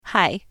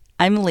Hi,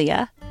 I'm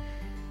Leah.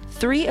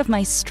 3 of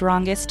my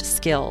strongest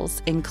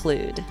skills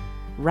include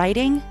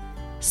writing,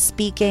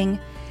 speaking,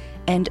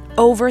 and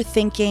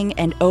overthinking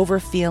and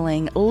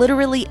overfeeling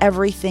literally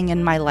everything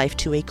in my life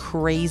to a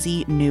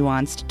crazy,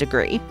 nuanced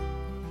degree.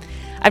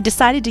 I've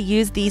decided to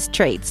use these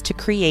traits to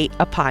create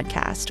a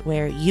podcast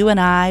where you and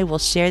I will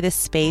share this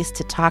space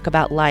to talk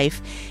about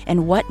life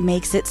and what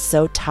makes it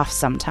so tough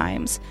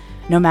sometimes,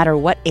 no matter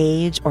what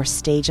age or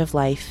stage of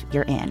life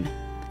you're in.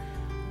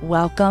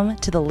 Welcome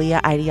to the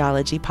Leah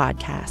Ideology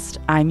Podcast.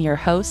 I'm your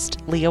host,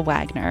 Leah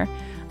Wagner.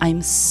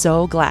 I'm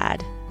so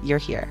glad you're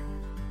here.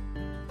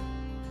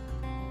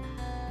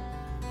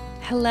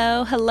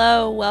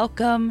 Hello.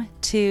 Welcome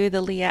to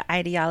the Leah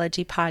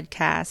Ideology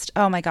Podcast.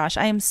 Oh my gosh,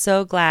 I am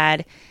so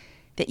glad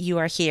that you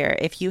are here.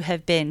 If you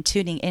have been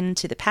tuning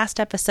into the past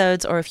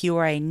episodes or if you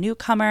are a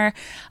newcomer,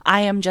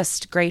 I am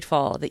just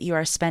grateful that you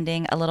are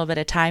spending a little bit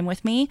of time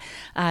with me.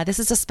 This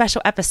is a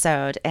special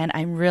episode, and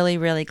I'm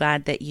really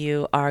glad that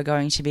you are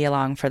going to be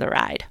along for the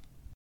ride.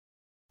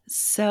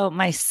 So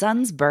my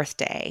son's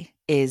birthday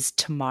is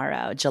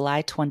tomorrow,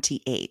 July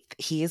 28th.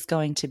 He is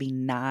going to be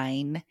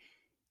 9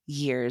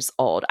 years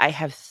old. I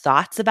have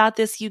thoughts about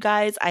this, you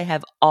guys. I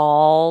have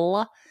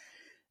all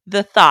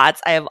the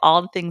thoughts. I have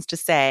all the things to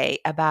say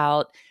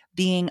about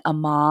being a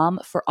mom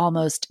for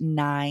almost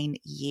 9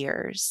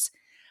 years.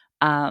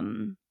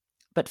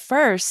 But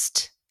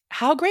first,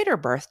 how great are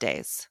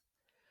birthdays?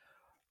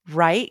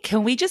 Right?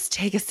 Can we just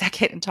take a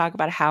second and talk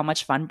about how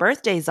much fun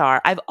birthdays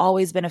are? I've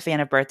always been a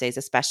fan of birthdays,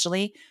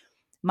 especially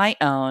my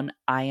own.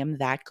 I am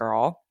that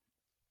girl.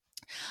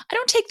 I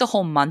don't take the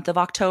whole month of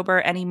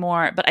October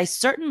anymore, but I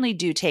certainly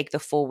do take the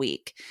full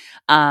week.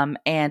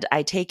 And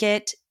I take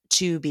it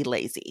to be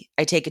lazy.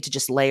 I take it to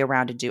just lay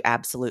around and do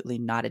absolutely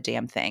not a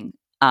damn thing.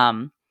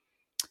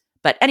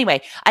 But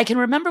anyway, I can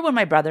remember when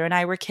my brother and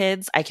I were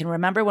kids. I can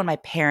remember when my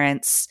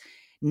parents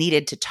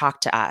needed to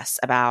talk to us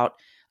about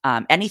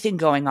anything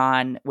going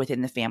on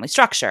within the family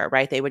structure,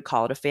 right? They would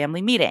call it a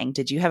family meeting.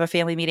 Did you have a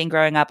family meeting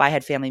growing up? I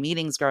had family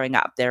meetings growing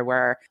up. There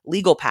were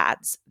legal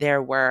pads.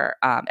 There were,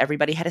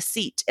 everybody had a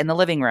seat in the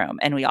living room,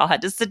 and we all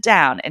had to sit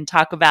down and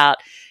talk about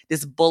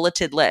this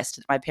bulleted list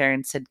that my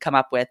parents had come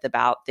up with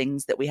about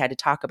things that we had to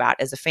talk about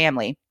as a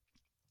family.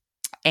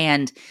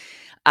 And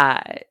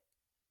I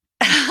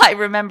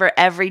remember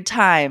every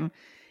time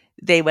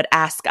they would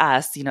ask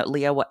us,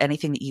 Leah,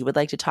 anything that you would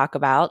like to talk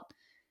about,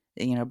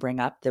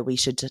 bring up that we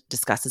should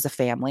discuss as a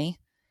family.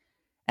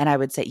 And I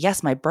would say,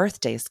 yes, my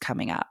birthday's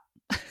coming up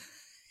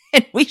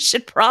and we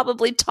should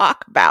probably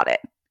talk about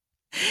it.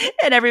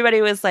 And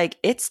everybody was like,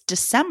 it's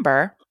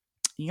December.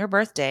 Your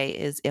birthday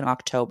is in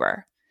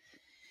October.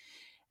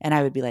 And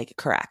I would be like,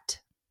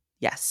 correct.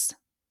 Yes.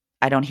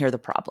 I don't hear the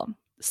problem.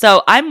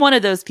 So I'm one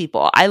of those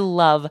people. I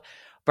love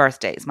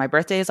birthdays. My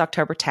birthday is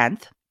October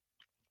 10th.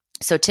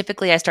 So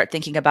typically I start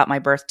thinking about my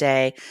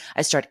birthday.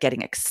 I start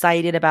getting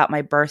excited about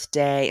my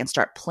birthday and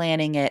start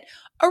planning it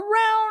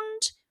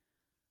around,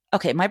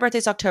 my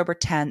birthday's October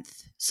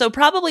 10th. So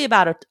probably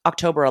about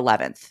October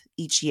 11th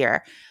each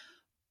year.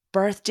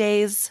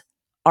 Birthdays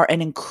are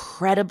an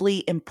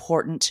incredibly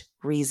important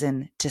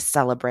reason to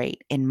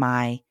celebrate, in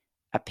my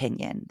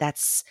opinion.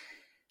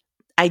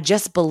 I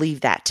just believe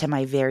that to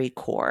my very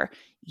core.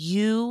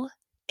 You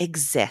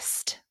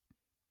exist.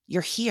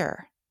 You're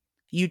here.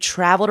 You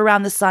traveled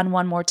around the sun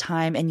one more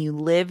time and you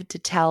lived to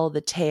tell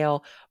the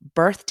tale.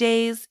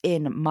 Birthdays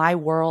in my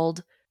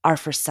world are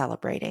for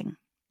celebrating.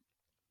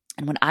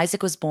 And when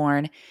Isaac was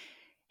born,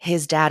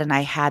 his dad and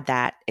I had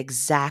that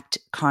exact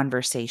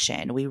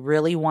conversation. We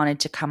really wanted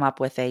to come up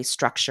with a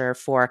structure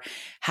for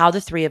how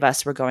the 3 of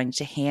us were going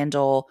to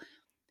handle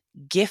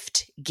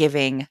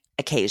gift-giving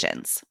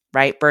occasions,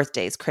 right?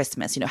 Birthdays,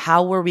 Christmas,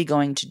 how were we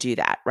going to do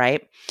that,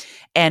 right?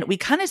 And we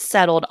kind of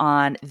settled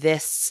on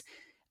this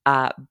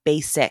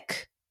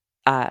basic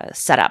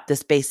setup,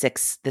 this basic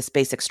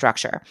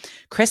structure.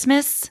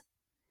 Christmas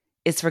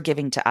is for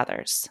giving to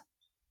others.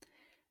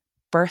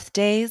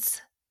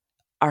 Birthdays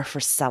are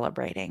for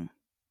celebrating.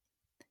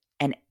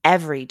 And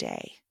every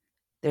day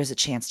there's a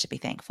chance to be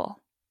thankful.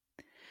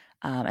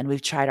 And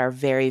we've tried our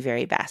very,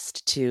 very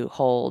best to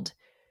hold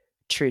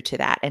true to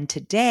that. And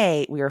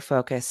today we are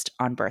focused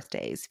on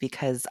birthdays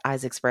because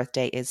Isaac's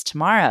birthday is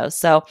tomorrow.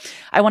 So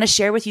I want to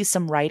share with you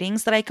some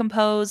writings that I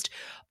composed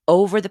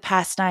over the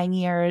past 9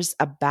 years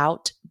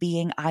about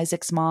being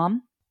Isaac's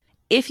mom.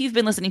 If you've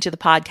been listening to the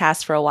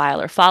podcast for a while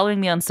or following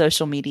me on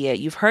social media,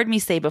 you've heard me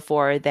say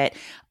before that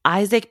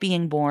Isaac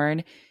being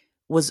born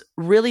was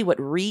really what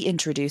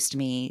reintroduced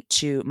me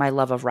to my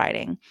love of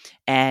writing.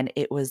 And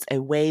it was a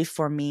way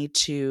for me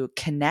to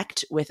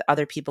connect with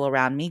other people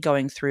around me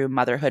going through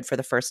motherhood for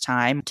the first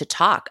time, to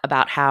talk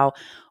about how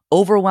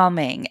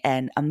overwhelming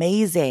and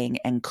amazing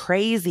and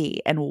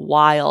crazy and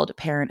wild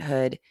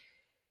parenthood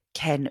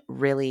can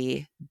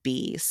really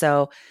be.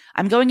 So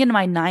I'm going into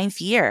my 9th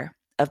year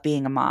of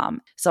being a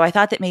mom. So I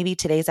thought that maybe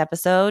today's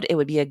episode, it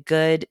would be a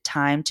good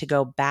time to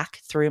go back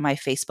through my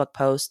Facebook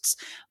posts,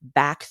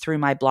 back through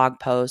my blog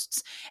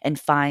posts, and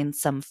find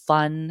some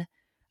fun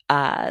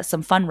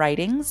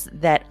writings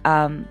that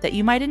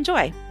you might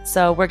enjoy.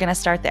 So we're going to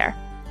start there.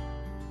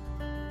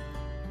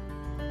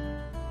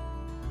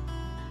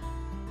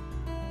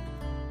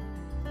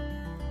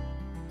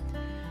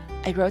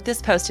 I wrote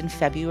this post in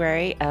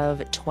February of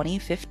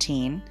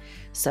 2015.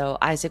 So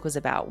Isaac was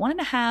about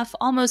 1.5,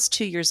 almost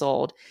 2 years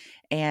old.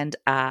 And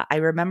I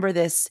remember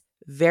this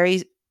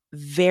very,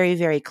 very,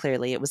 very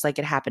clearly. It was like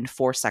it happened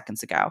 4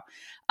 seconds ago.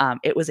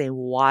 It was a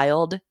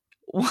wild,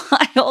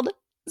 wild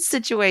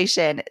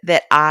situation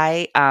that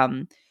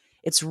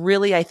it's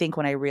really, I think,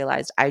 when I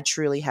realized I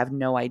truly have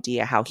no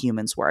idea how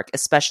humans work,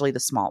 especially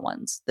the small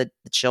ones, the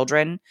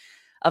children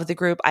of the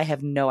group. I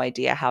have no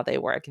idea how they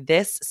work.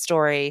 This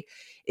story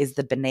is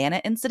the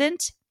banana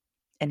incident,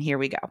 and here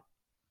we go.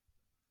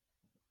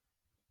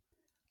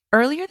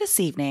 Earlier this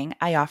evening,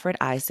 I offered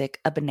Isaac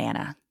a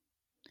banana.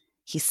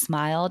 He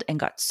smiled and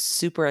got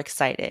super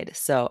excited,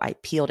 so I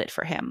peeled it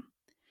for him.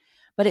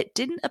 But it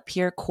didn't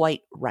appear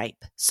quite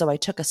ripe, so I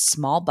took a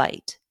small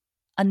bite,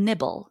 a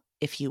nibble,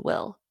 if you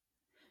will,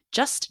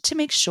 just to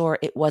make sure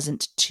it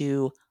wasn't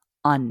too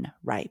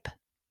unripe.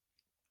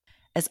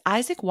 As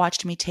Isaac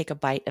watched me take a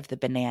bite of the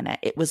banana,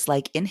 it was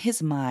like in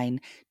his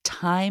mind,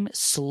 time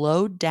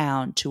slowed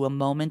down to a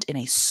moment in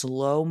a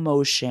slow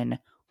motion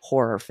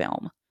horror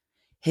film.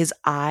 His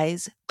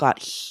eyes got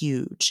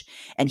huge,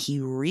 and he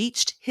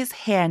reached his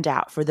hand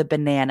out for the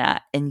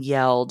banana and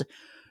yelled,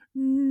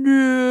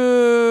 "No!"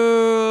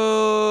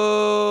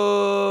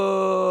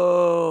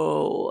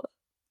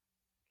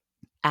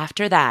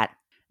 After that,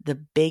 the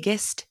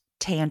biggest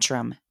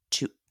tantrum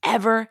to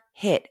ever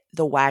hit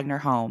the Wagner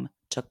home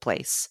took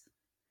place.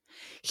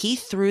 He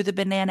threw the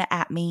banana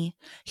at me.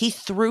 He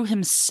threw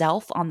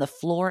himself on the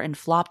floor and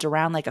flopped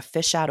around like a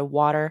fish out of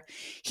water.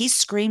 He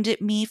screamed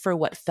at me for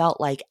what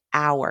felt like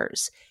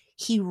hours.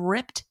 He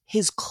ripped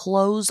his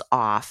clothes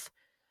off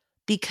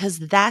because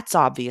that's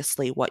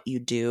obviously what you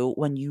do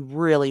when you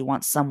really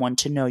want someone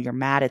to know you're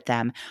mad at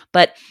them.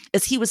 But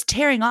as he was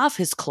tearing off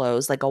his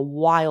clothes like a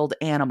wild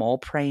animal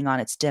preying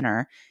on its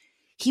dinner,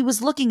 he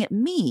was looking at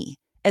me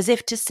as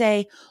if to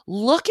say,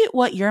 "Look at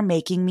what you're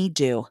making me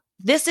do.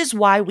 This is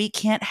why we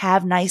can't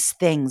have nice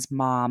things,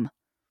 Mom."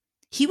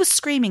 He was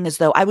screaming as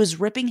though I was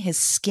ripping his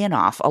skin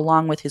off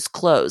along with his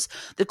clothes,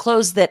 the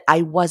clothes that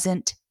I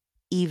wasn't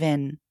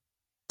even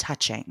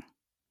touching.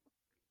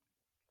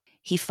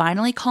 He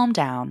finally calmed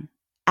down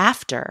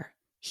after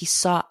he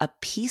saw a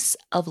piece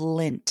of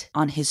lint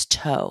on his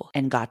toe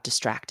and got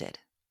distracted.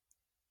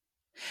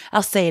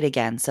 I'll say it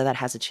again so that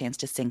has a chance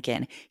to sink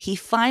in. He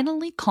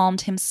finally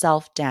calmed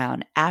himself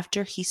down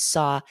after he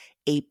saw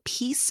a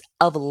piece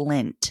of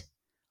lint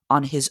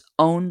on his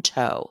own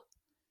toe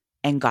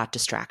and got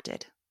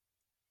distracted.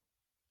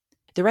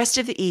 The rest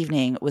of the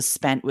evening was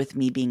spent with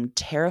me being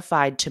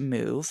terrified to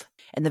move,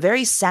 and the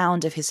very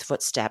sound of his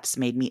footsteps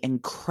made me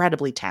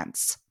incredibly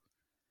tense.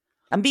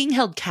 I'm being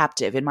held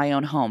captive in my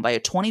own home by a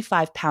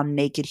 25-pound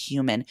naked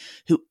human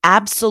who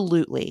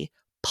absolutely,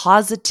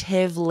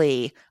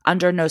 positively,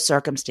 under no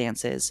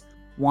circumstances,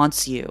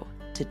 wants you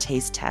to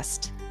taste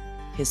test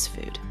his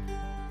food.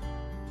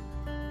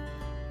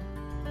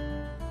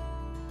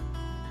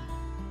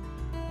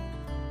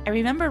 I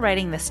remember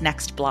writing this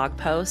next blog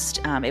post.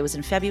 It was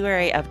in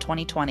February of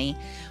 2020.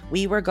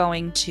 We were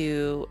going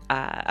to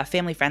a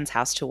family friend's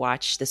house to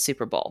watch the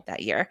Super Bowl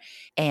that year.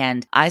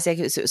 And Isaac,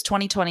 it was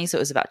 2020, so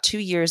it was about 2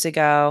 years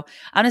ago.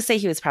 I'm going to say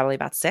he was probably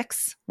about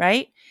 6,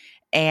 right?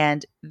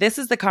 And this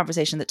is the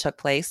conversation that took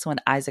place when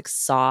Isaac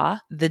saw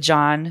the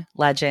John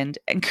Legend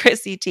and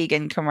Chrissy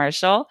Teigen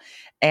commercial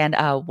and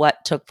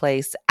what took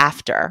place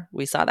after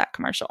we saw that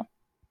commercial.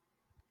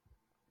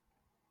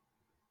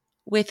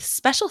 With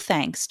special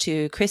thanks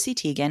to Chrissy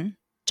Teigen,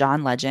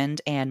 John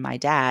Legend, and my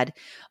dad,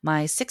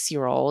 my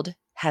 6-year-old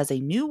has a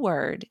new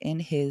word in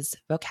his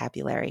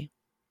vocabulary.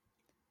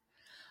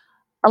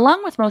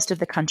 Along with most of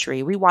the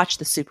country, we watched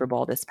the Super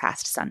Bowl this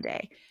past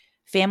Sunday.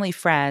 Family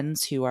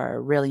friends, who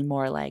are really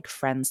more like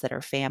friends that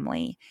are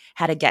family,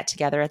 had a get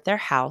together at their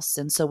house,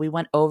 and so we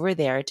went over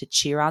there to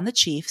cheer on the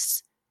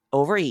Chiefs,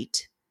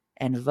 overeat,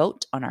 and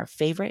vote on our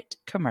favorite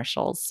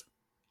commercials.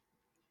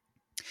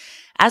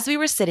 As we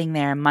were sitting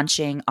there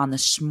munching on the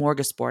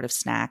smorgasbord of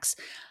snacks,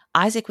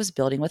 Isaac was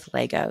building with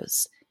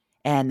Legos,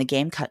 and the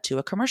game cut to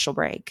a commercial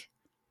break.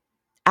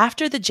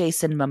 After the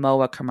Jason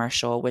Momoa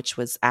commercial, which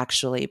was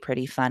actually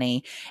pretty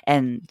funny,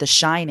 and the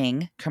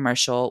Shining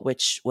commercial,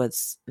 which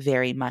was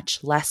very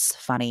much less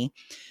funny,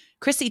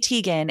 Chrissy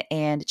Teigen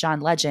and John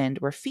Legend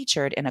were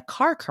featured in a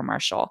car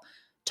commercial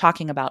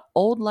talking about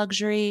old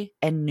luxury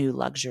and new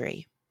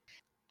luxury.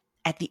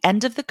 At the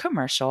end of the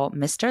commercial,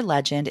 Mr.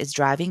 Legend is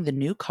driving the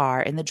new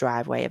car in the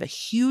driveway of a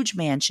huge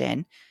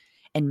mansion,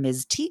 and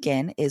Ms.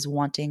 Teigen is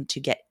wanting to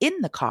get in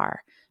the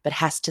car, but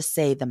has to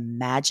say the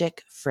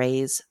magic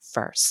phrase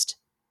first.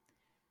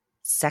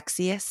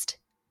 Sexiest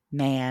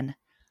man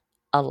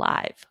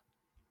alive.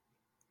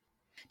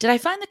 Did I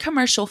find the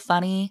commercial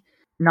funny?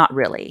 Not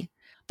really.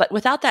 But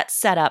without that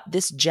setup,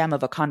 this gem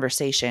of a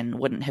conversation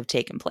wouldn't have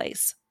taken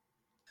place.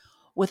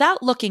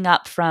 Without looking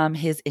up from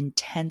his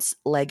intense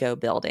Lego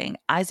building,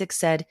 Isaac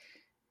said,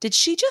 "Did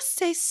she just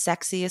say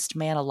sexiest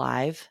man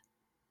alive?"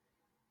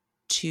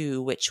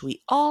 To which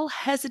we all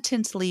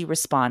hesitantly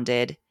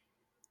responded,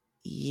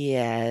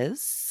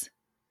 "Yes."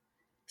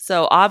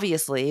 So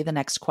obviously, the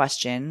next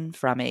question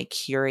from a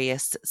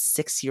curious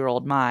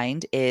 6-year-old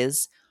mind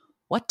is,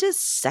 what does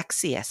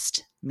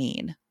sexiest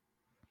mean?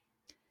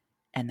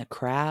 And the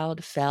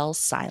crowd fell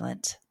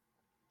silent.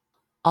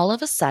 All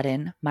of a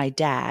sudden, my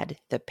dad,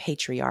 the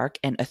patriarch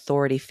and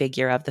authority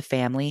figure of the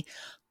family,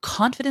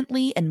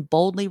 confidently and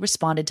boldly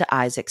responded to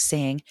Isaac,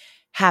 saying,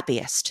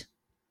 happiest.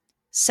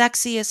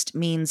 Sexiest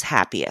means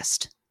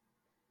happiest.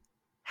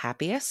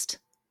 Happiest?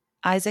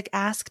 Isaac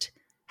asked,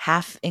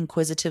 half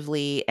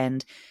inquisitively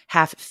and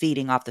half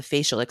feeding off the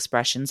facial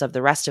expressions of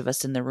the rest of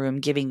us in the room,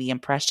 giving the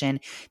impression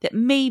that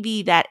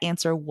maybe that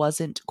answer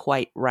wasn't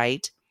quite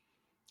right.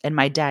 And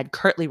my dad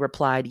curtly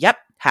replied, yep,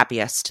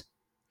 happiest.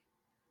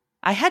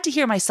 I had to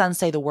hear my son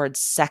say the word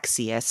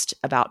sexiest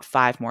about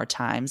 5 more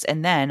times,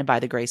 and then, by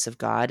the grace of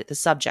God, the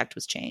subject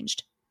was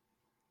changed.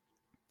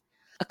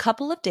 A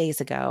couple of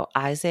days ago,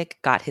 Isaac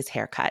got his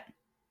hair cut.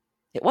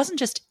 It wasn't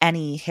just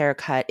any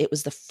haircut, it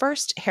was the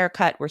first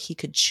haircut where he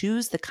could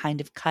choose the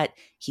kind of cut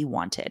he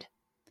wanted.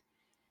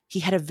 He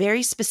had a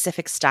very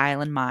specific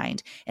style in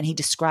mind, and he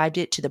described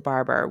it to the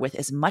barber with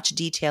as much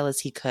detail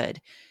as he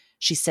could.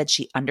 She said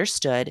she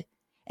understood,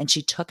 and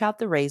she took out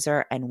the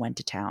razor and went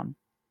to town.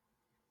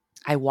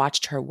 I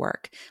watched her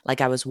work like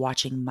I was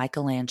watching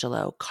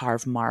Michelangelo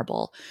carve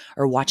marble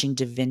or watching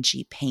Da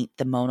Vinci paint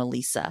the Mona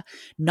Lisa,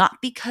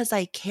 not because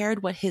I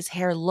cared what his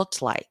hair looked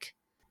like,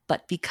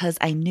 but because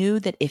I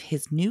knew that if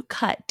his new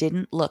cut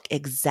didn't look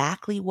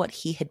exactly what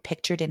he had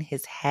pictured in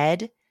his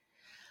head,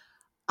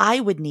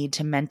 I would need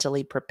to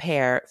mentally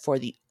prepare for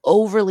the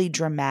overly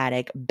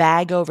dramatic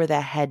bag over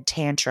the head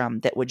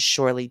tantrum that would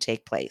surely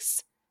take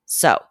place.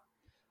 So,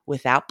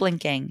 without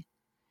blinking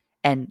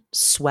and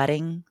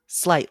sweating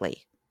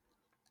slightly,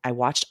 I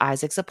watched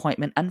Isaac's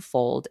appointment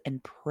unfold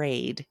and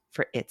prayed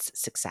for its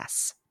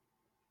success.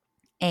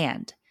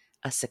 And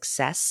a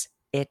success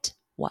it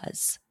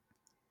was.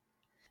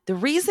 The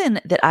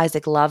reason that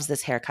Isaac loves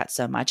this haircut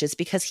so much is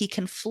because he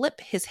can flip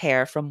his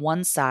hair from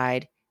one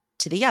side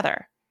to the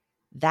other.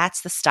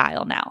 That's the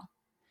style now.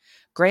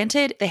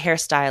 Granted, the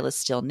hairstyle is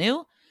still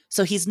new,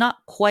 so he's not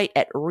quite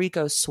at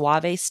Rico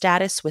Suave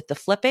status with the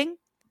flipping,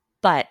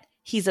 but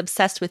he's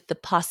obsessed with the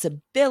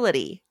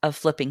possibility of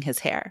flipping his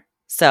hair.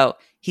 So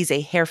he's a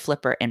hair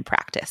flipper in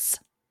practice.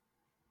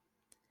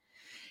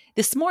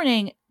 This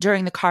morning,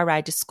 during the car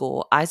ride to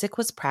school, Isaac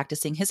was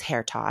practicing his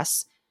hair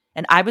toss,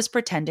 and I was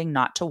pretending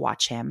not to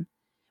watch him,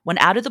 when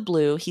out of the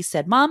blue, he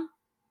said, "Mom,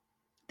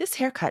 this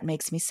haircut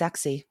makes me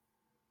sexy."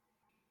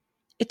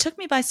 It took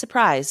me by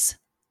surprise,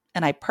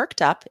 and I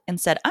perked up and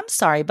said, "I'm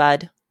sorry,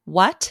 bud.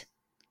 What?"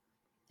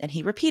 And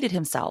he repeated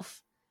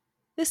himself,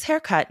 "This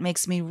haircut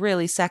makes me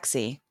really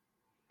sexy."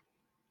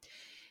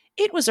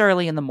 It was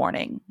early in the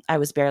morning. I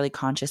was barely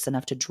conscious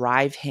enough to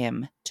drive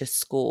him to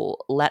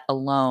school, let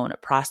alone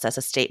process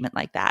a statement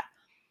like that.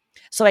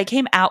 So I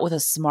came out with a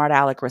smart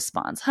aleck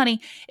response. "Honey,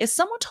 if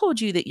someone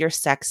told you that you're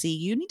sexy,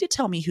 you need to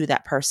tell me who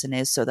that person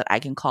is so that I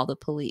can call the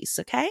police,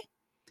 okay?"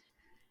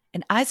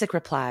 And Isaac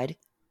replied,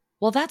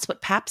 "Well, that's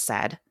what Pap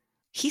said.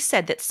 He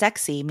said that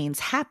sexy means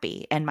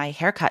happy, and my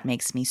haircut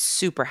makes me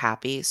super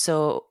happy,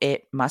 so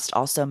it must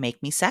also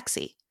make me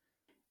sexy."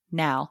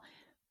 Now,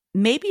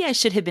 maybe I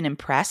should have been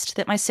impressed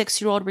that my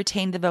 6-year-old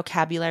retained the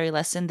vocabulary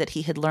lesson that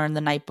he had learned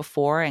the night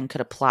before and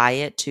could apply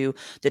it to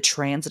the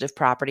transitive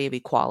property of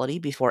equality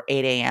before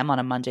 8 a.m. on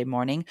a Monday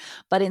morning.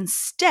 But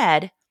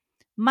instead,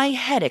 my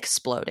head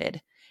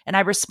exploded, and I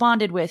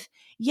responded with,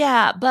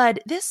 "Yeah, bud,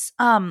 this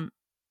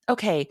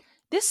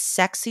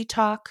sexy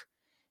talk,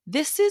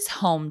 this is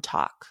home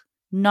talk,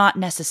 not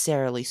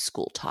necessarily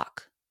school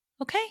talk.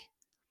 Okay?"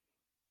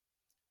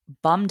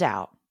 Bummed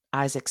out,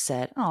 Isaac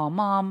said, "Oh,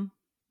 Mom,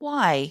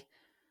 why?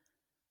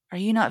 Are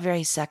you not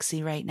very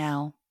sexy right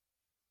now?"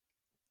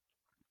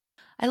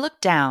 I looked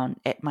down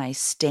at my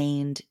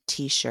stained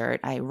t-shirt.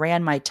 I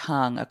ran my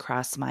tongue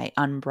across my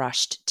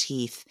unbrushed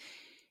teeth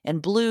and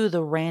blew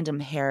the random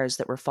hairs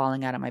that were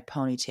falling out of my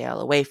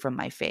ponytail away from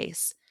my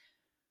face.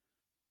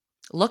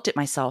 Looked at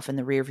myself in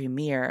the rearview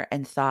mirror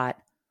and thought,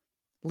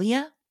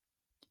 "Leah,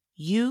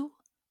 you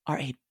are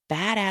a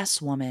badass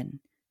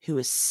woman who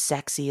is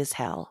sexy as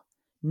hell,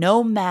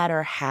 no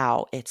matter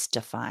how it's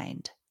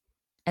defined."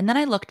 And then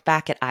I looked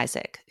back at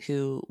Isaac,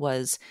 who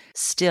was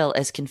still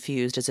as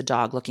confused as a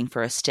dog looking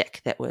for a stick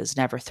that was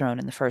never thrown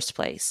in the first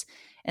place,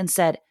 and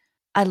said,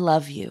 "I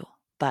love you,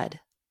 bud.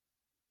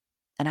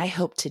 And I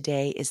hope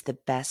today is the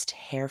best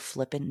hair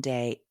flippin'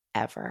 day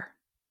ever."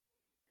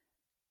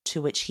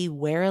 To which he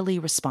warily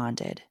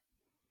responded,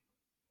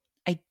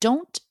 "I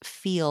don't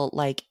feel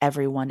like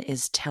everyone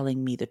is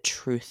telling me the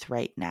truth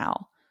right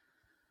now,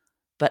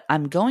 but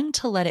I'm going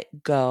to let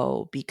it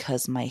go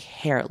because my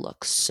hair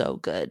looks so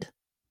good."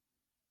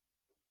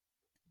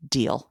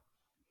 Deal.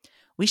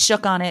 We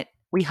shook on it,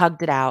 we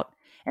hugged it out,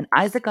 and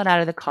Isaac got out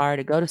of the car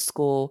to go to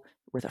school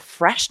with a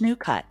fresh new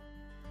cut,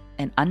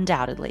 and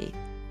undoubtedly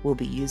will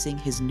be using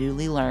his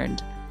newly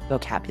learned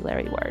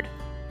vocabulary word.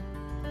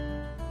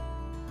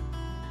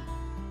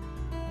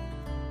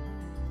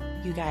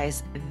 You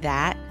guys,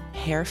 that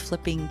hair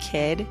flipping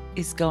kid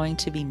is going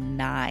to be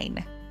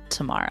 9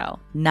 tomorrow.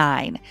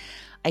 9.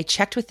 I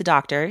checked with the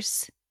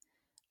doctors.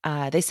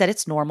 They said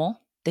it's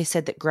normal. They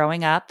said that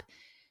growing up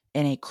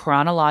in a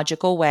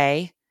chronological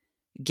way,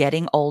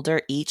 getting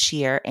older each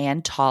year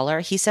and taller,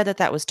 he said that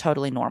that was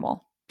totally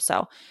normal.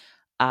 So,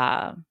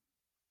 uh,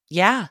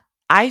 yeah,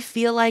 I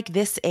feel like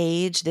this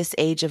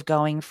age of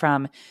going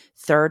from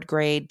third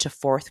grade to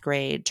fourth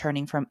grade,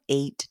 turning from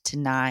 8 to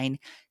 9,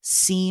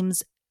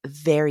 seems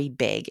very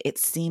big. It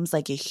seems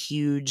like a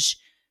huge,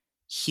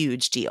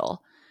 huge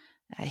deal.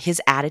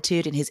 His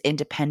attitude and his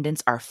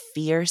independence are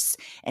fierce,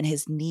 and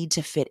his need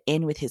to fit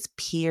in with his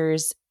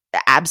peers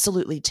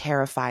absolutely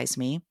terrifies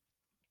me.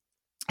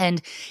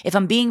 And if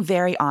I'm being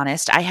very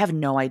honest, I have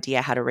no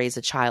idea how to raise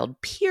a child,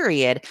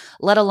 period,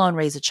 let alone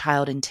raise a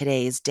child in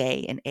today's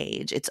day and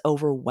age. It's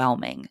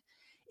overwhelming.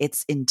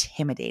 It's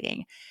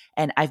intimidating.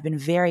 And I've been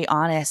very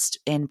honest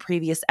in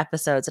previous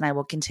episodes, and I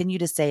will continue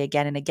to say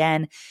again and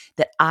again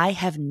that I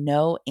have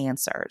no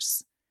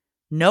answers,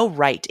 no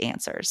right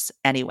answers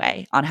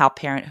anyway, on how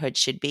parenthood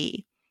should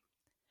be.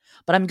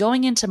 But I'm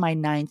going into my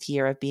 9th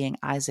year of being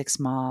Isaac's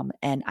mom,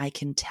 and I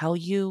can tell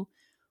you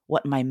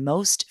what my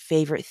most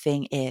favorite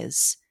thing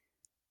is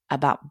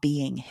about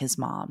being his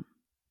mom.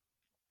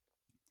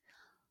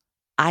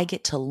 I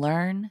get to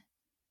learn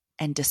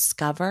and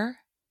discover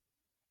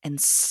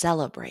and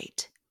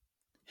celebrate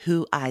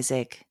who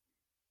Isaac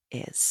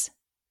is.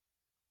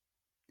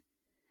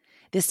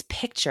 This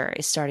picture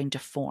is starting to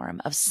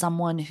form of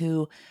someone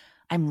who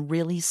I'm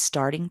really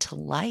starting to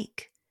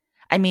like.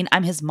 I mean,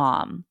 I'm his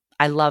mom.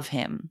 I love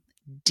him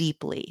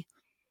deeply.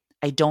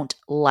 I don't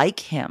like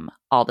him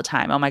all the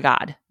time. Oh my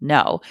God,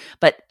 no.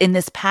 But in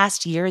this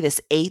past year, this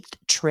 8th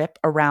trip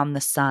around the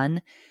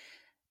sun,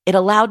 it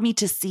allowed me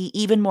to see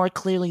even more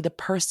clearly the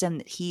person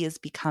that he is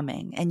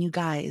becoming. And you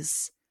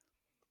guys,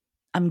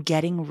 I'm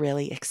getting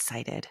really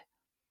excited.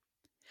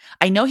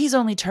 I know he's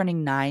only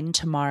turning 9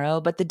 tomorrow,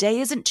 but the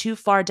day isn't too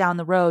far down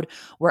the road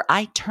where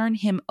I turn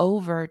him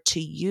over to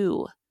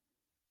you,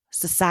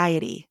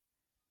 society,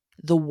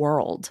 the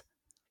world.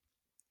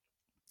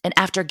 And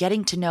after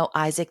getting to know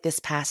Isaac this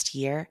past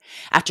year,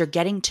 after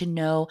getting to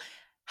know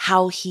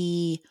how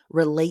he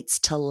relates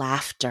to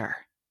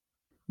laughter,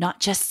 not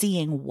just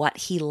seeing what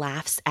he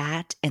laughs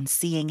at and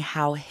seeing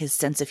how his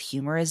sense of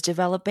humor is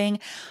developing,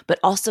 but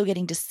also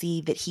getting to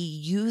see that he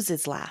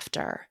uses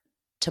laughter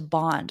to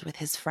bond with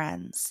his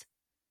friends.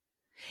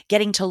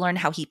 Getting to learn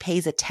how he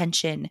pays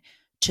attention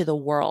to the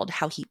world,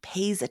 how he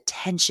pays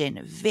attention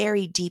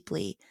very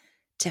deeply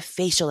to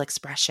facial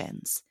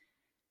expressions,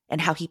 and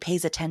how he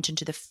pays attention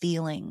to the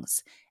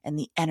feelings and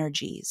the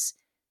energies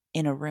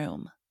in a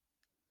room.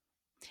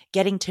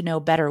 Getting to know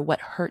better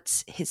what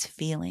hurts his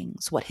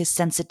feelings, what his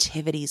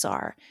sensitivities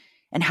are,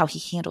 and how he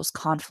handles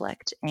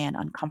conflict and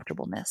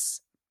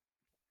uncomfortableness.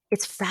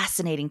 It's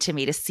fascinating to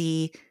me to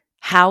see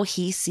how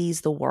he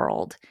sees the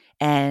world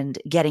and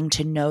getting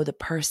to know the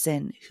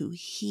person who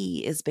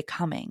he is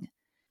becoming.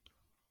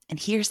 And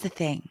here's the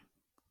thing.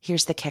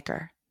 Here's the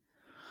kicker.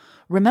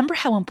 Remember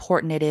how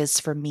important it is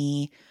for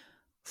me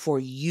for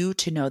you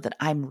to know that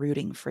I'm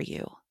rooting for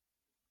you.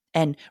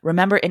 And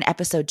remember in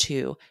episode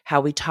 2, how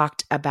we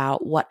talked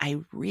about what I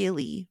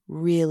really,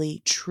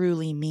 really,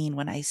 truly mean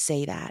when I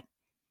say that.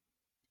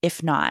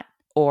 If not,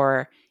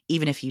 or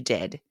even if you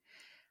did,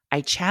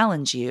 I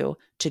challenge you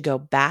to go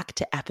back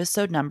to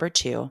episode number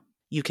 2.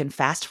 You can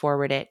fast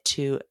forward it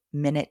to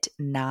minute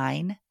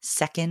 9,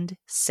 second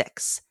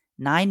 6.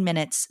 9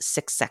 minutes,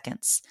 6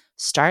 seconds.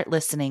 Start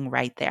listening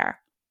right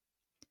there.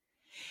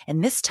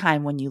 And this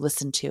time when you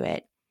listen to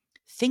it,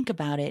 think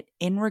about it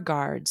in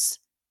regards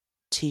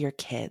to your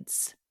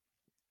kids.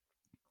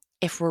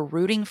 If we're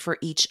rooting for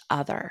each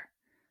other,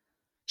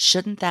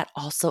 shouldn't that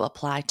also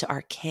apply to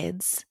our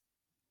kids?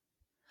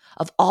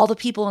 Of all the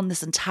people in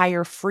this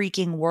entire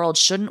freaking world,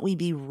 shouldn't we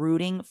be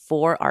rooting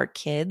for our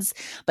kids?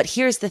 But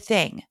here's the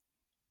thing.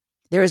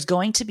 There is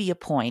going to be a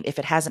point, if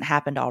it hasn't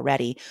happened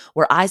already,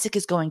 where Isaac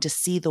is going to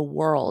see the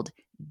world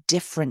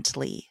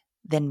differently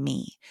than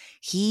me.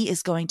 He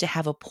is going to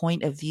have a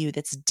point of view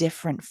that's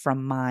different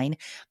from mine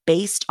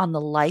based on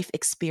the life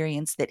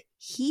experience that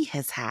he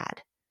has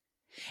had.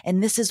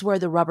 And this is where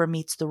the rubber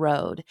meets the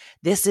road.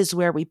 This is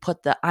where we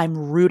put the I'm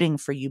rooting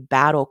for you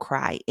battle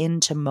cry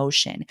into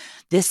motion.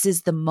 This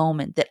is the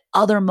moment that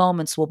other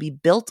moments will be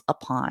built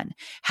upon.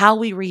 How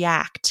we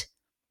react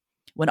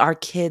when our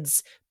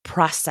kids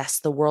process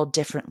the world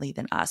differently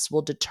than us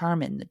will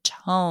determine the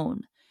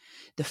tone,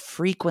 the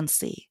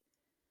frequency,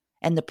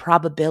 and the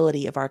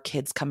probability of our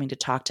kids coming to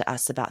talk to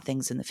us about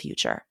things in the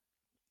future.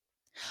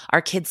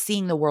 Our kids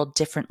seeing the world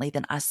differently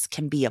than us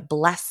can be a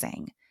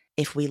blessing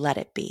if we let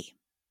it be.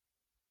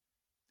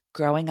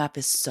 Growing up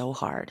is so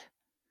hard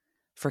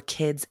for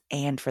kids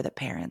and for the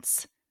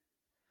parents.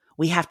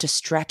 We have to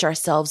stretch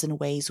ourselves in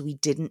ways we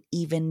didn't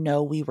even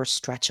know we were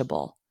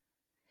stretchable.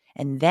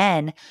 And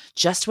then,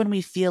 just when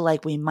we feel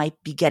like we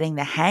might be getting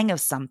the hang of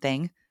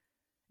something,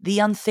 the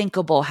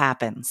unthinkable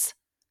happens.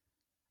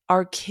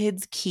 Our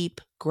kids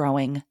keep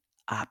growing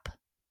up.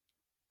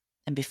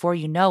 And before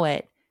you know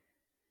it,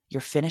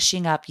 you're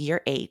finishing up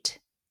year 8,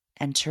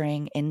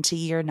 entering into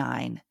year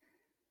 9,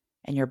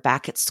 and you're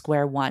back at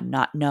square one,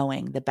 not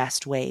knowing the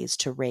best ways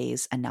to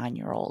raise a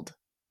 9-year-old.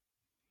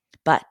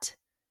 But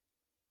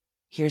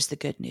here's the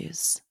good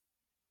news.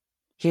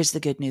 Here's the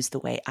good news the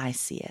way I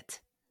see it.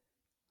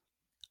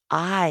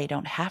 I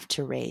don't have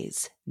to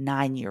raise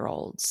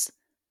 9-year-olds.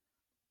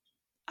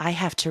 I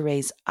have to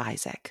raise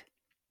Isaac.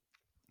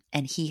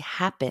 And he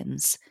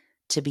happens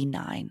to be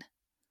 9.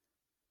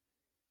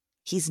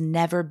 He's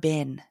never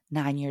been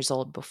 9 years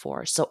old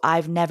before. So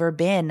I've never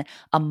been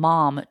a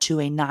mom to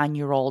a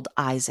 9-year-old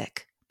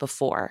Isaac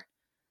before.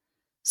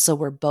 So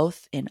we're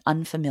both in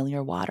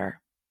unfamiliar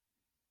water.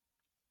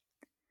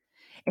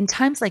 In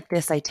times like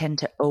this, I tend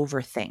to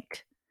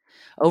overthink.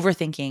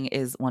 Overthinking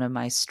is one of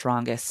my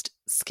strongest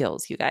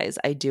skills, you guys.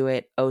 I do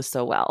it oh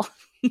so well.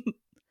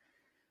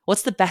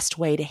 What's the best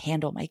way to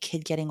handle my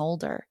kid getting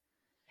older?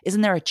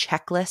 Isn't there a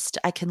checklist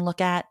I can look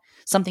at?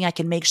 Something I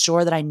can make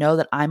sure that I know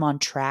that I'm on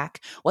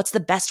track? What's the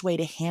best way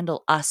to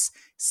handle us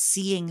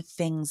seeing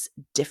things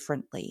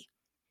differently?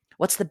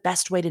 What's the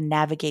best way to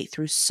navigate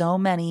through so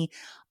many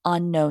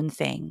unknown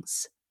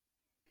things?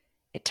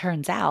 It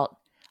turns out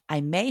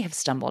I may have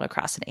stumbled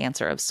across an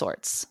answer of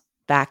sorts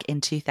back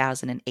in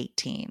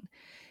 2018.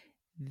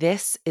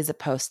 This is a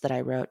post that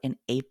I wrote in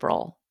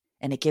April,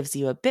 and it gives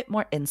you a bit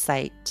more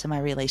insight to my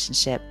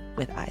relationship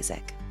with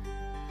Isaac.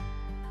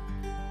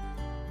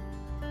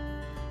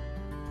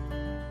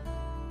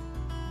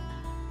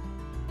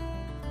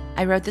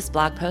 I wrote this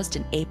blog post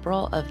in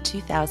April of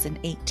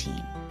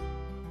 2018.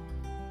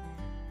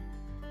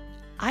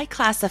 I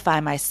classify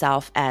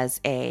myself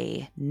as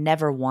a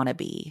never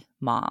wannabe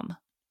mom.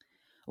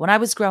 When I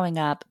was growing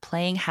up,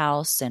 playing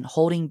house and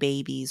holding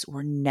babies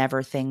were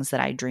never things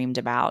that I dreamed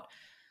about.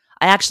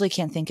 I actually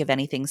can't think of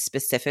anything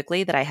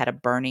specifically that I had a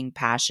burning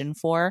passion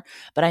for,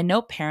 but I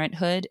know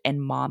parenthood and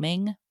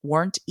momming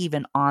weren't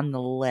even on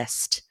the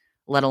list,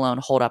 let alone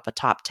hold up a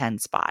top 10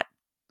 spot.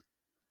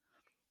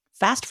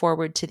 Fast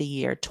forward to the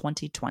year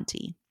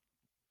 2020,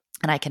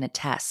 and I can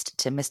attest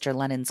to Mr.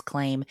 Lennon's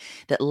claim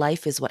that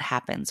life is what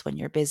happens when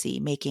you're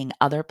busy making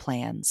other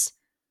plans.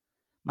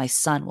 My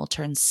son will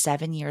turn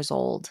 7 years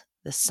old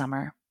this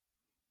summer.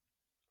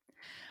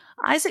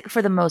 Isaac,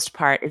 for the most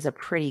part, is a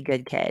pretty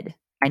good kid.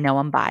 I know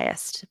I'm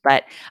biased,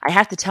 but I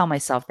have to tell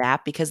myself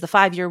that because the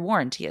 5-year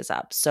warranty is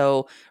up,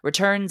 so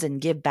returns and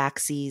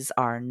give-backsies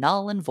are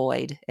null and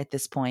void at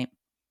this point.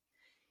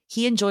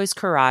 He enjoys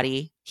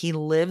karate, he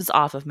lives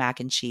off of mac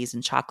and cheese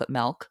and chocolate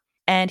milk,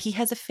 and he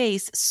has a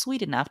face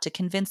sweet enough to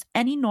convince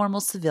any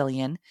normal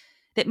civilian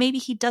that maybe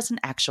he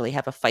doesn't actually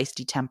have a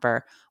feisty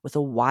temper with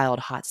a wild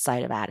hot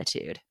side of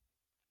attitude.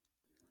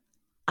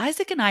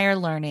 Isaac and I are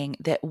learning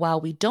that while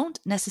we don't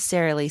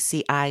necessarily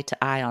see eye to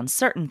eye on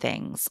certain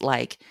things,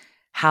 like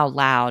how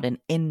loud an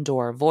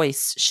indoor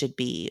voice should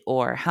be,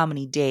 or how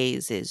many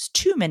days is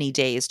too many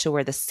days to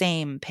wear the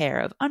same pair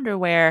of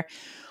underwear,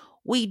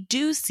 we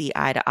do see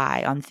eye to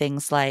eye on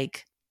things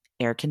like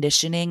air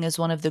conditioning is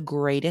one of the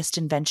greatest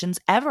inventions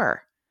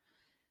ever.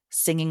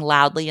 Singing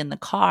loudly in the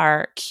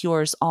car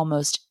cures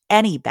almost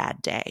any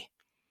bad day.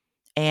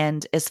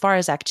 And as far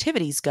as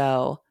activities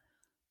go,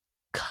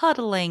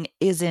 cuddling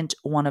isn't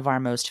one of our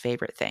most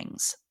favorite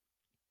things.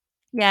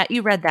 Yeah,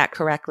 you read that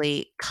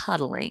correctly.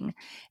 Cuddling.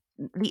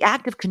 The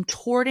act of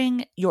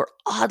contorting your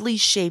oddly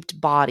shaped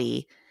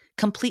body,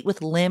 complete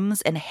with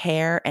limbs and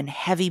hair and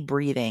heavy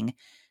breathing,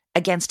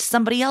 against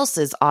somebody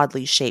else's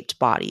oddly shaped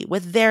body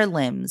with their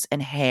limbs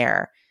and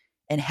hair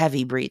and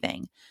heavy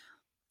breathing.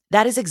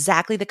 That is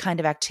exactly the kind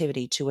of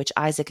activity to which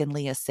Isaac and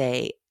Leah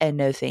say, and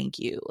no thank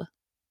you.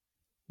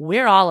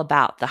 We're all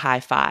about the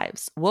high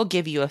fives. We'll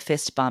give you a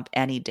fist bump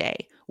any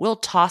day. We'll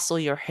tousle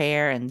your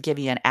hair and give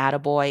you an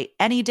attaboy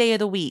any day of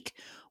the week.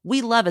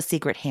 We love a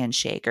secret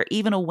handshake or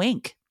even a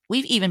wink.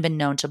 We've even been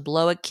known to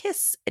blow a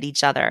kiss at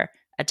each other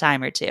a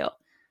time or two.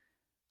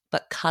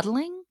 But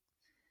cuddling?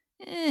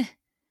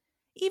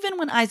 Even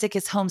when Isaac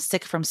is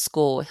homesick from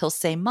school, he'll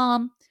say,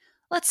 "Mom,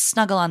 let's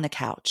snuggle on the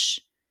couch.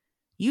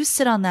 You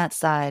sit on that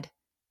side,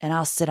 and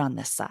I'll sit on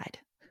this side."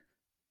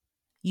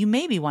 You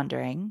may be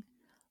wondering,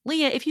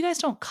 Leah, if you guys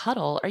don't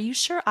cuddle, are you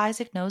sure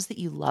Isaac knows that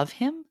you love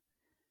him?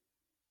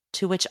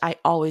 To which I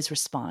always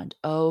respond,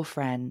 oh,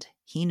 friend,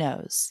 he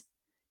knows.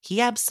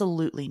 He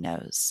absolutely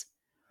knows.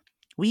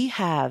 We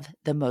have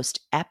the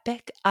most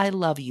epic I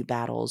love you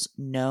battles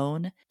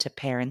known to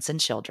parents and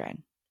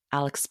children.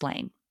 I'll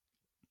explain.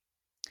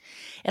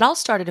 It all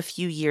started a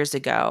few years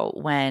ago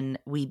when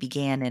we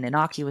began an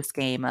innocuous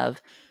game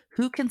of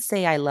who can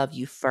say I love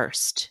you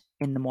first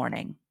in the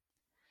morning.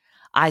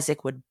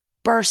 Isaac would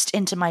burst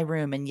into my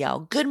room and yell,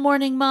 "Good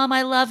morning, Mom,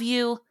 I love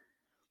you."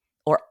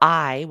 Or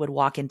I would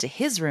walk into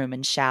his room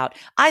and shout,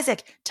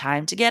 "Isaac,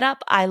 time to get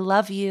up, I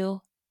love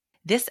you."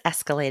 This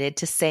escalated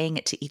to saying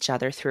it to each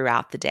other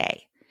throughout the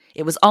day.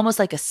 It was almost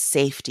like a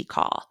safety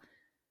call.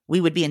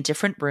 We would be in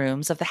different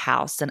rooms of the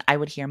house and I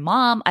would hear,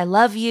 "Mom, I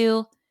love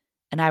you."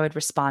 And I would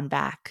respond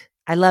back,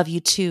 "I love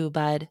you too,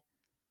 bud."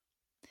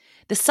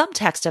 The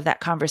subtext of that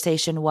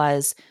conversation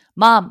was,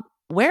 "Mom,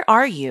 where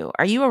are you?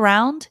 Are you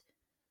around?"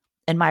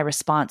 And my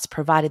response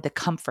provided the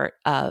comfort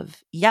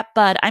of, "Yep,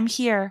 bud, I'm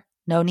here.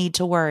 No need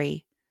to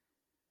worry."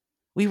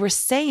 We were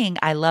saying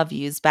I love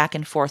yous back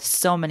and forth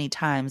so many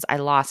times I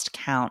lost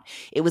count.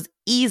 It was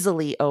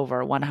easily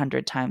over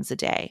 100 times a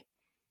day.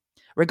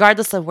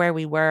 Regardless of where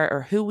we were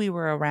or who we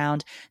were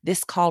around,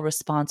 this call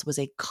response was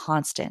a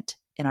constant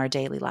in our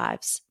daily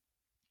lives.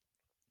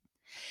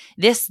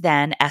 This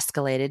then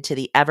escalated to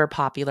the ever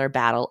popular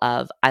battle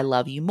of I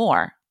love you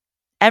more.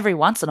 Every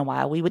once in a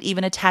while, we would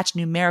even attach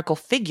numerical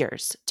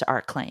figures to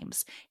our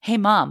claims. Hey,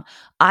 Mom,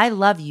 I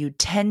love you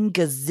 10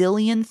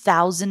 gazillion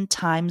thousand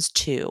times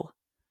 2.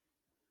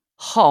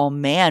 Oh,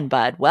 man,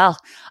 bud. Well,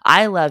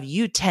 I love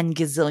you 10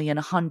 gazillion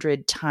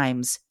 100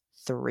 times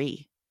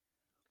 3.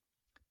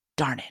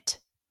 Darn it.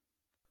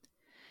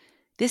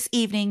 This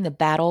evening, the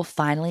battle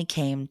finally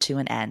came to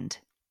an end.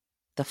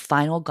 The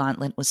final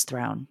gauntlet was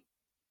thrown.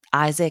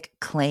 Isaac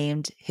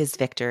claimed his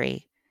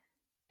victory,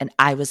 and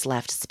I was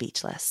left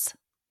speechless.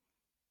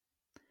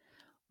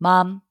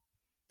 Mom,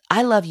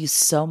 I love you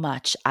so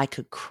much I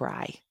could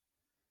cry.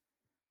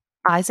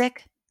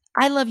 Isaac,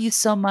 I love you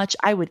so much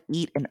I would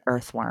eat an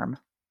earthworm.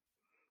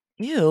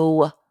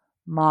 Ew,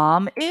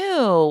 Mom,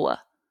 ew.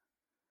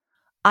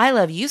 I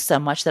love you so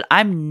much that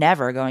I'm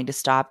never going to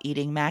stop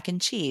eating mac and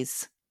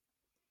cheese.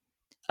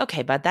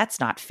 Okay, bud,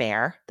 that's not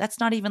fair. That's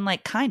not even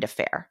kind of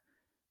fair.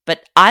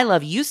 But I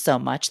love you so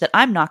much that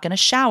I'm not going to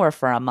shower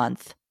for a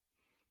month.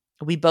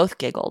 We both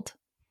giggled.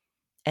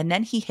 And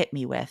then he hit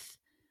me with,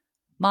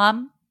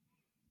 Mom,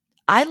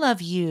 I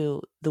love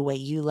you the way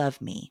you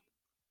love me.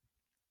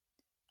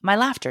 My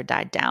laughter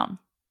died down,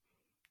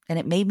 and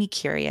it made me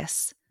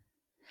curious.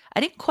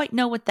 I didn't quite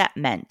know what that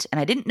meant, and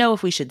I didn't know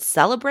if we should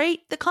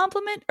celebrate the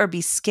compliment or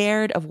be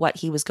scared of what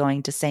he was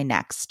going to say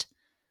next.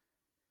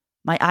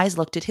 My eyes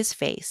looked at his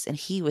face, and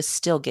he was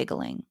still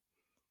giggling.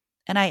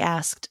 And I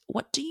asked,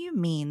 What do you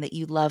mean that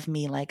you love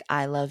me like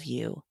I love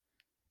you?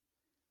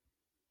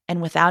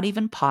 And without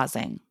even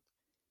pausing,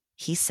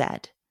 he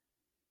said,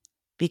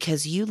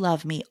 Because you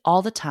love me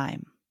all the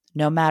time,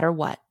 no matter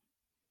what.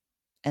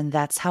 And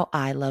that's how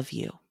I love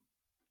you.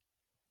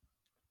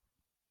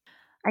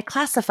 I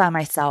classify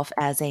myself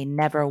as a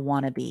never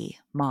wannabe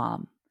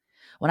mom.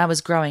 When I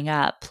was growing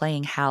up,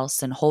 playing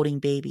house and holding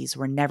babies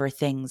were never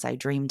things I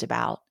dreamed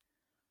about.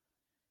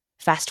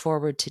 Fast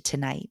forward to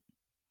tonight,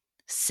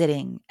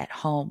 sitting at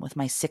home with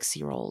my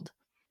 6-year-old,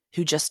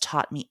 who just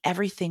taught me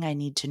everything I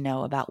need to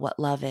know about what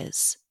love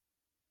is.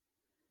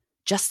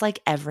 Just like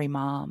every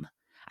mom,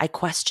 I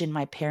question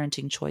my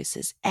parenting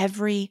choices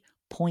every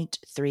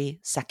 0.3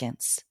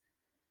 seconds.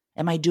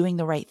 Am I doing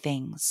the right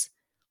things?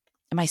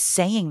 Am I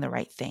saying the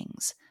right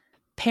things?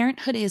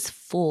 Parenthood is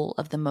full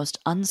of the most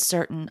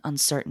uncertain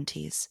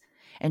uncertainties.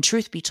 And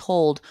truth be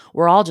told,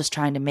 we're all just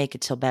trying to make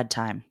it till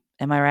bedtime.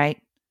 Am I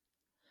right?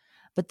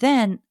 But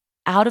then,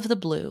 out of the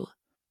blue,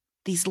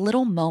 these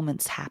little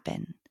moments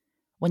happen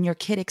when your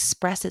kid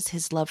expresses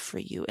his love for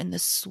you in the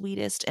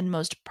sweetest and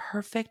most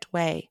perfect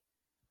way.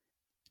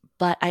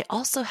 But I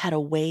also had a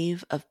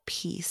wave of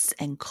peace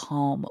and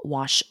calm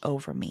wash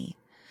over me,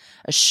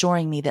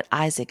 assuring me that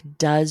Isaac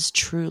does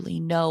truly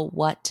know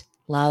what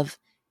love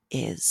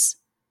is.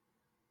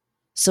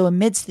 So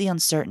amidst the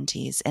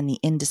uncertainties and the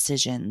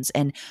indecisions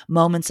and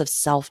moments of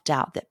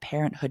self-doubt that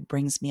parenthood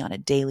brings me on a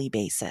daily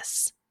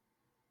basis,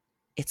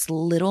 it's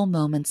little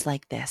moments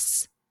like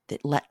this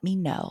that let me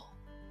know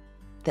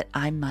that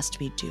I must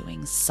be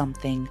doing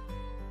something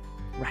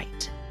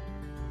right.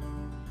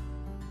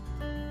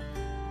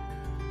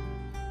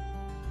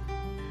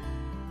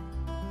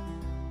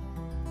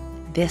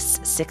 This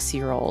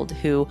 6-year-old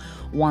who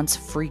once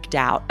freaked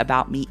out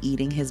about me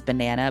eating his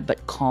banana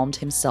but calmed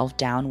himself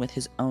down with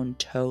his own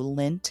toe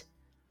lint.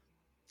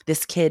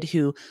 This kid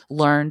who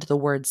learned the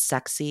word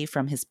sexy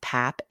from his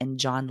pap and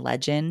John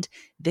Legend.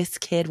 This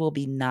kid will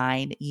be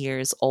 9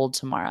 years old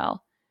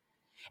tomorrow.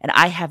 And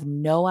I have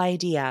no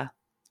idea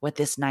what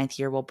this 9th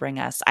year will bring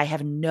us. I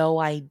have no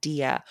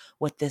idea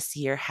what this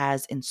year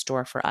has in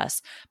store for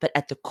us. But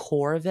at the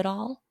core of it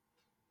all,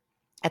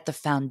 at the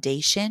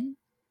foundation,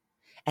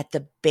 at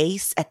the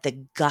base, at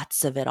the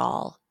guts of it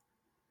all,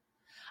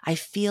 I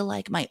feel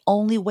like my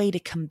only way to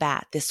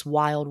combat this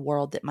wild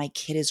world that my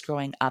kid is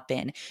growing up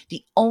in,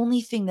 the only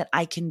thing that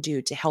I can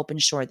do to help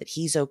ensure that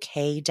he's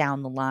okay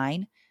down the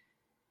line,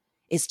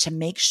 is to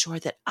make sure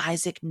that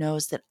Isaac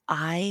knows that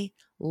I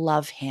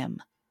love him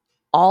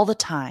all the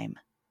time,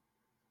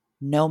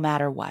 no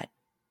matter what.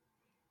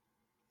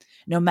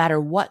 No matter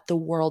what the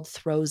world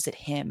throws at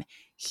him,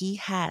 he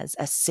has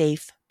a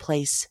safe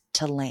place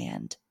to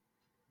land.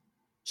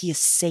 He is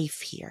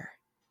safe here.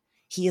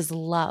 He is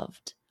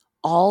loved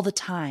all the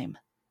time,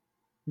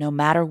 no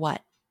matter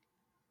what.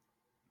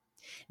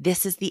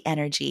 This is the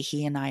energy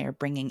he and I are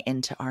bringing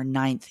into our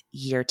 9th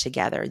year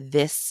together.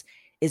 This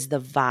is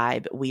the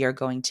vibe we are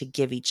going to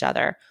give each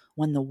other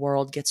when the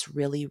world gets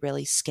really,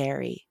 really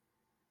scary.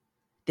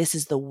 This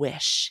is the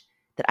wish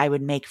that I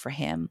would make for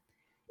him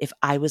if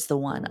I was the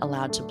one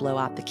allowed to blow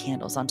out the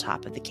candles on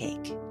top of the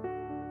cake.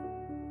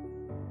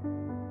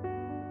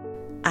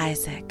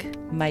 Isaac,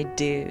 my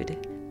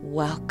dude,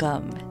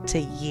 welcome to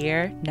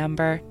year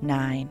number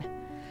 9.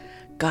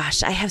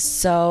 Gosh, I have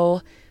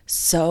so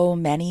so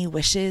many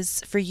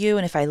wishes for you,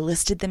 and if I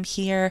listed them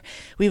here,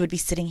 we would be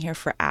sitting here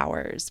for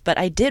hours. But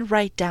I did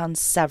write down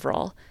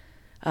several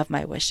of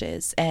my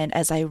wishes, and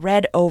as I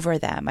read over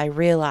them, I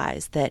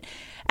realized that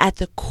at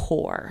the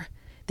core,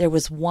 there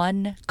was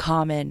one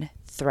common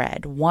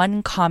thread,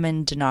 one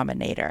common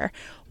denominator,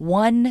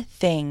 one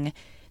thing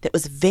that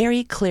was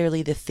very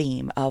clearly the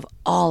theme of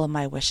all of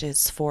my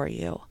wishes for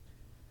you.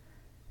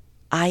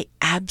 I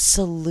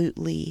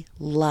absolutely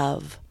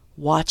love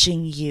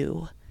watching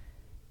you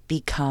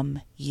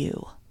become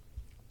you.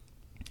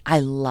 I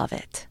love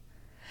it.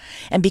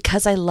 And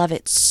because I love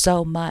it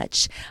so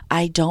much,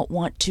 I don't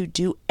want to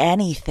do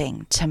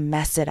anything to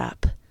mess it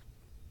up.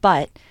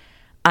 But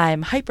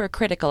I'm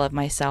hypercritical of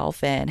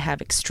myself and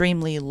have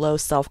extremely low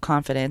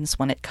self-confidence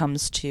when it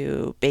comes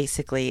to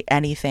basically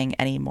anything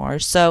anymore.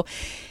 So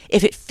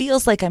if it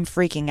feels like I'm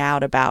freaking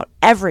out about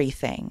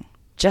everything,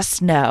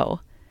 just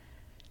know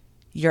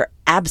you're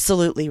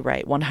absolutely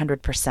right,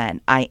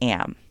 100%. I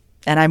am.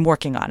 And I'm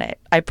working on it.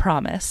 I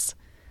promise.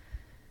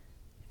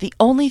 The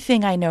only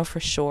thing I know for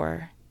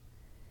sure,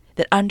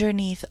 that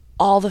underneath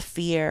all the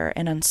fear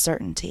and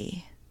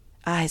uncertainty,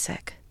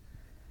 Isaac,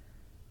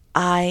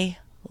 I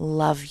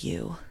love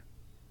you.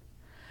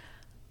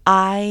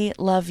 I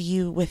love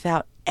you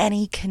without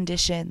any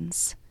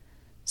conditions.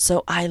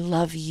 So I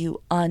love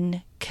you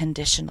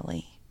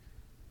unconditionally.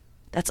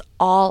 That's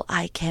all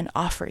I can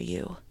offer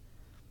you.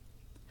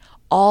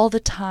 All the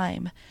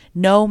time,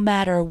 no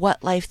matter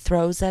what life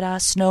throws at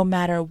us, no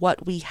matter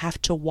what we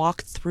have to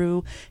walk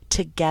through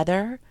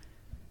together,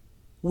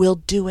 we'll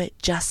do it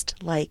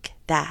just like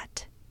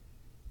that,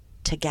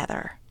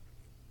 together.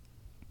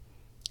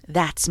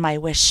 That's my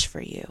wish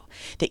for you,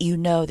 that you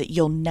know that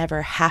you'll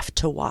never have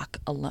to walk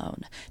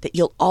alone, that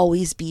you'll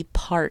always be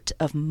part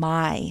of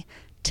my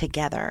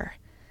together.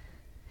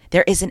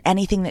 There isn't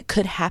anything that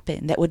could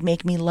happen that would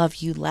make me love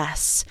you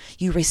less.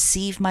 You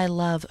receive my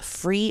love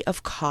free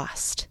of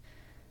cost.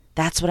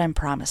 That's what I'm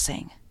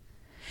promising.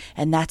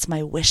 And that's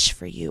my wish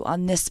for you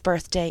on this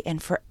birthday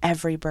and for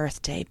every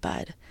birthday,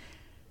 bud.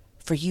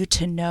 For you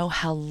to know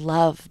how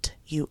loved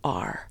you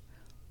are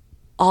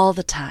all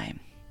the time,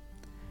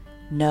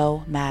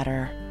 no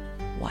matter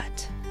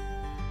what.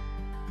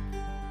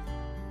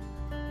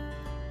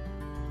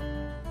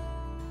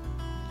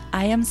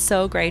 I am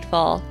so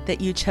grateful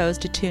that you chose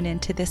to tune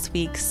into this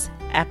week's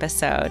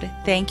episode.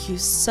 Thank you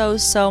so,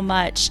 so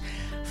much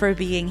for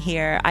being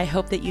here. I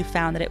hope that you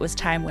found that it was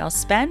time well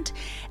spent,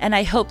 and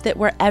I hope that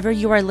wherever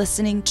you are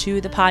listening to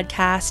the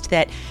podcast,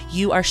 that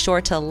you are sure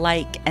to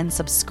like and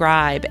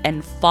subscribe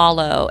and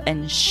follow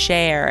and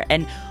share,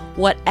 and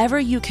whatever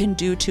you can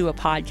do to a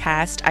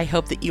podcast, I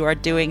hope that you are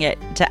doing it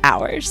to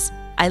ours.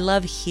 I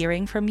love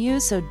hearing from you,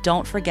 so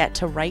don't forget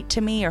to write to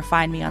me or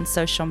find me on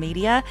social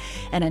media.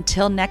 And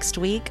until next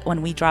week,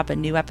 when we drop a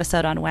new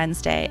episode on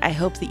Wednesday, I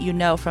hope that you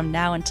know from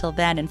now until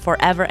then and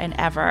forever and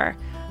ever,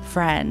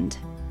 friend,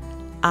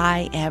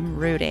 I am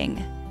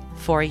rooting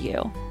for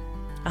you.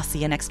 I'll see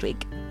you next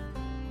week.